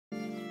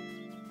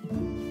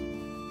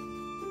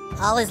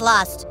All is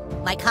lost.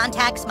 My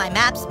contacts, my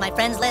maps, my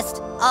friends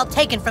list, all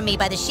taken from me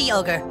by the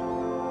she-ogre.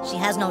 She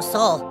has no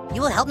soul.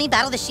 You will help me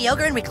battle the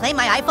she-ogre and reclaim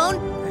my iPhone?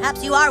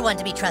 Perhaps you are one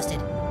to be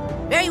trusted.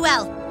 Very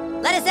well.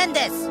 Let us end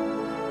this.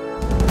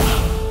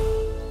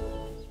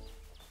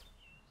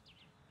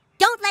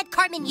 Don't let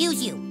Cartman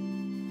use you.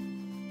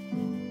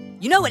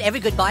 You know what every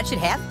good bard should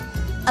have?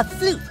 A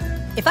flute.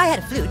 If I had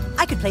a flute,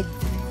 I could play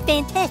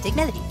fantastic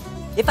melodies.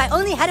 If I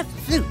only had a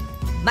flute.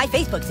 My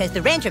Facebook says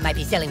the rancher might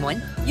be selling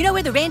one. You know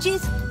where the ranch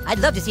is? I'd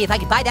love to see if I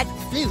could buy that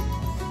flute.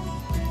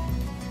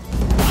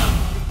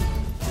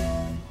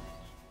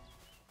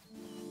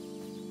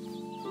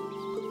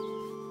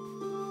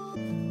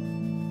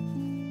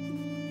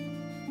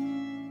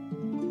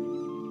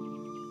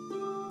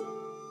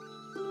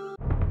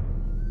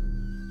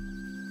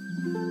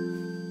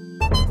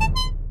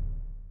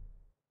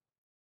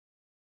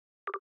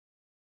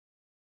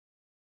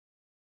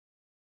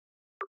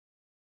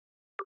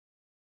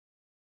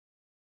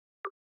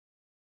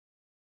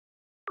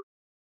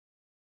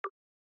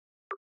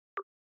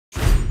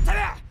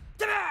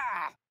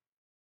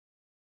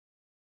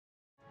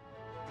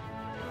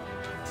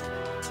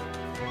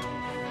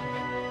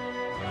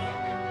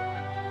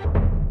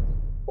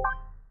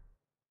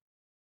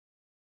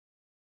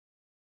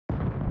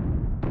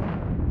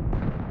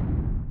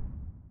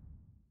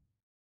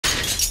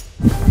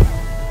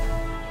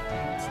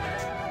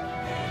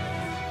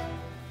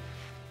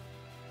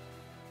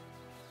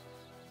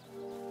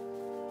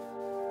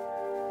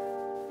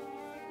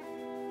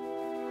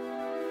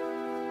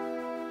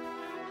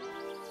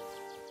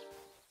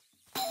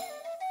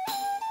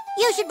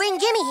 You should bring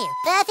Jimmy here.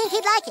 I think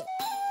he'd like it.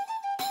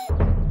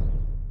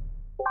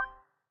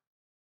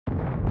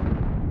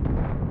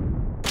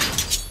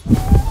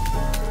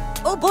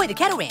 Oh boy, the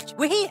cattle ranch.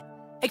 We're here.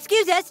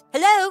 Excuse us.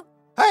 Hello?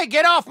 Hey,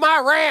 get off my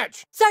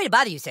ranch! Sorry to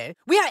bother you, sir.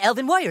 We are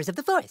elven warriors of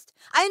the forest.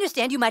 I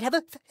understand you might have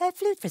a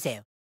flute for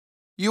sale.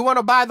 You want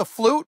to buy the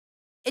flute?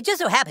 It just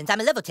so happens I'm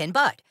a level 10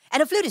 bard,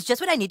 and a flute is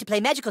just what I need to play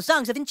magical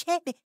songs of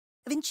enchantment.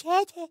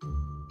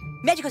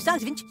 Magical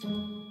songs of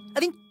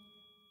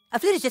A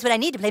flute is just what I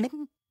need to play.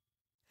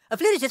 A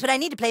flute is just what I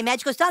need to play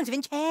magical songs of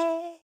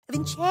enchantment.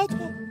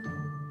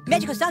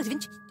 Magical songs of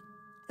enchantment.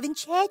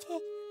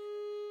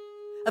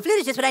 A flute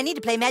is just what I need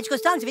to play magical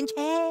songs of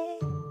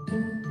enchantment.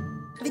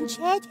 Magical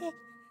songs of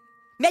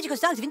Magical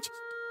songs of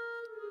enchantment.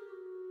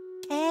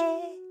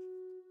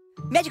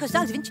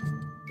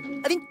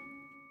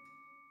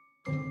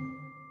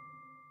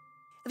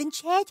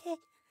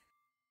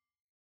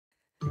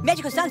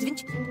 Magical songs of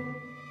enchantment.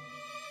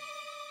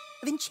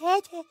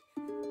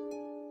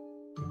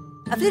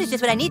 A flute is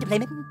just what I need to play.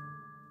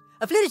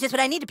 A flute is just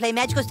what I need to play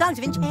magical songs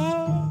of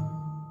enchantment.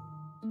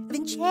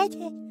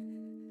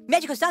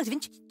 Magical songs of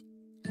enchantment.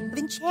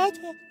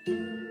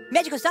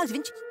 Magical songs of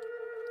enchantment.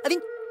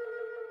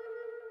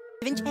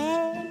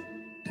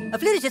 A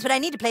flute is just what I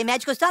need to play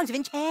magical songs of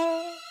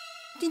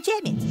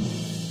enchantment.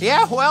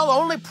 Yeah, well, the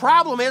only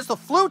problem is the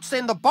flute's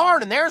in the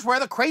barn, and there's where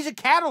the crazy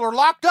cattle are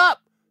locked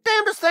up.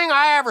 Damnedest thing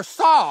I ever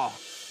saw.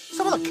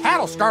 Some of the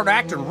cattle started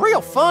acting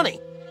real funny.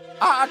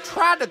 I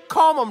tried to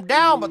calm them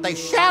down, but they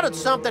shouted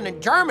something in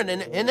German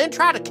and then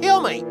tried to kill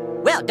me.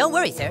 Well, don't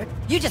worry, sir.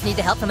 You just need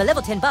the help from a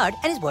level 10 bard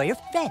and his warrior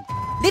friend.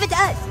 Leave it to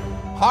us.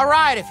 All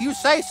right, if you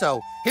say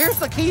so. Here's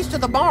the keys to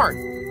the barn.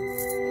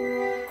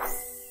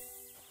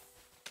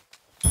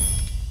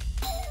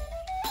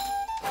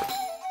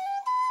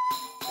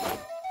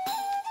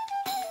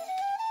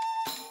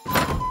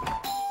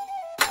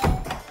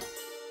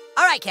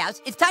 All right, cows,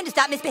 it's time to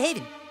stop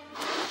misbehaving.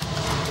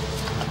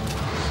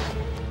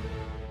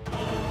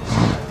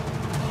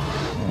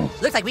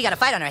 Looks like we got a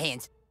fight on our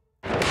hands.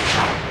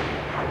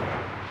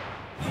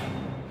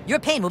 Your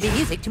pain will be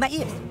music to my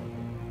ears.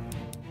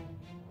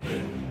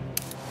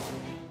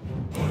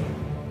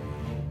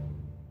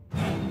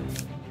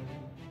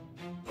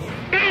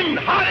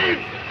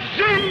 Inhalt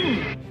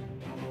Sinn!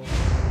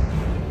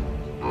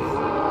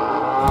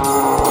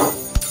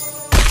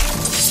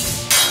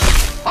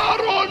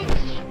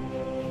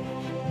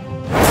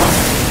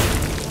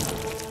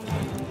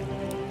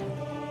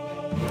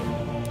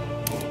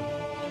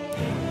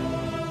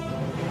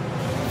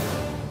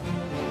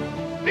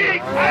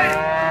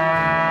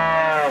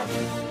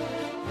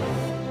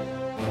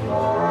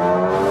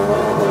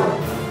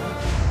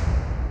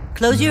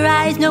 Close your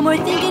eyes, no more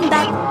thinking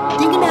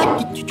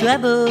about your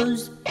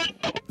troubles.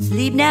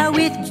 Sleep now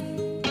with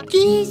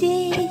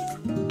Jesus,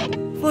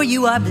 for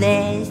you are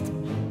blessed.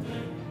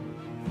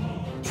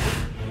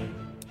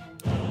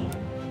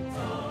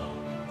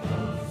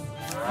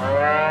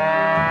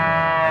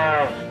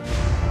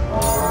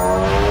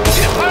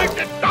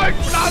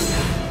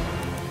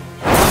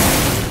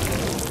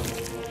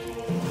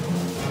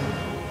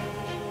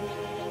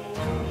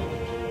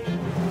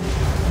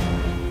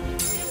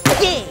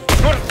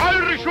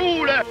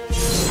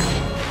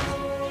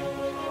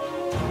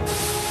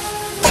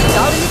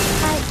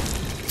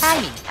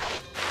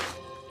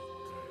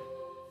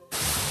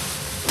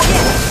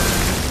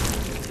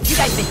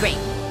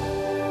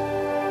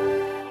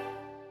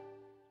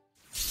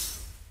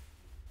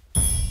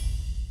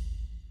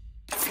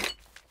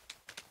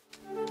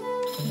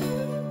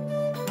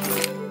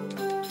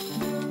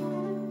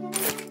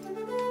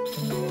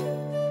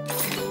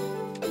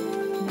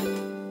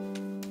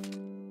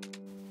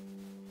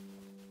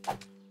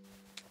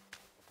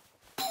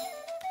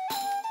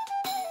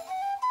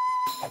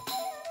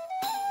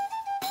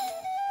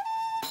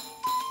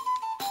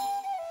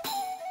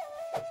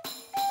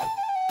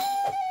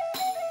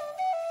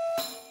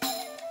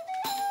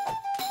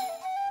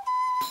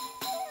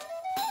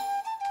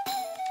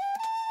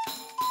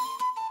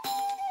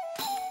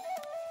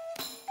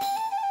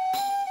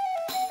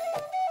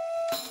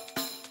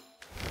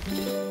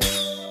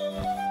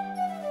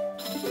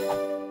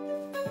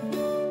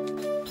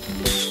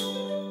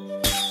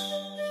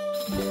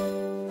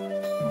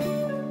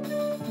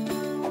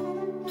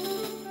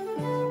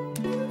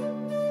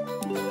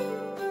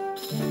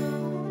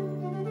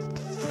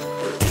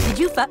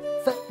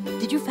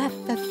 Did you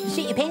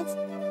shit your pants?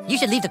 You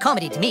should leave the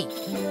comedy to me.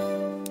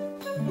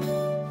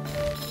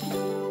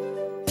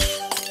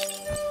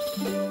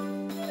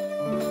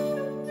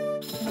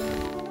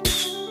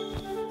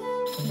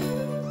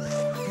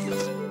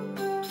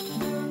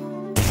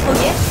 Oh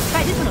yeah?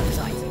 Try this one on the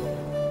sides.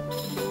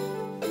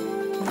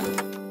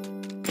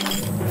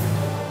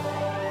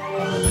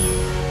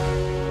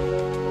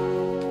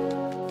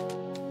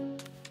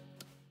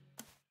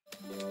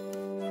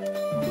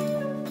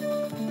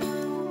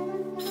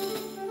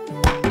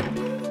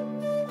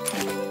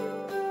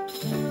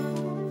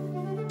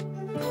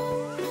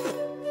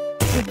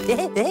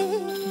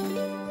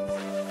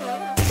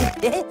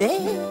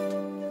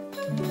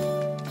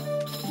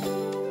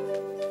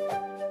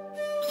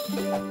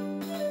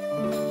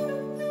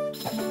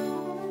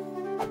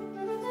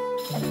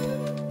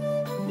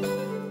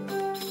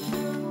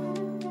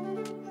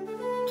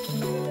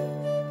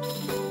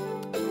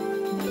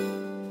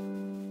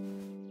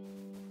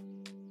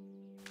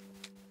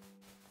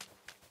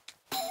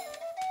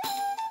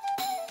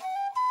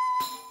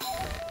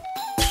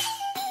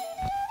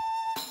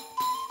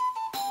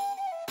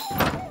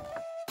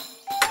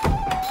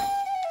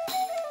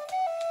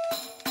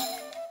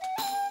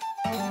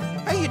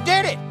 Hey, you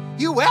did it!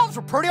 You elves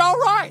were pretty all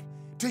right.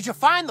 Did you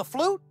find the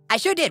flute? I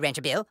sure did,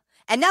 Rancher Bill.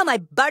 And now my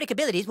bardic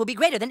abilities will be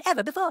greater than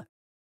ever before.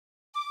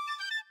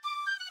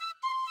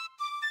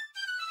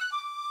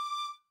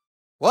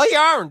 Well, you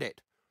earned it.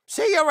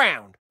 See you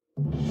around.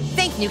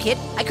 Thanks, new kid.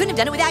 I couldn't have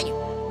done it without you.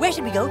 Where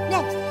should we go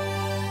next?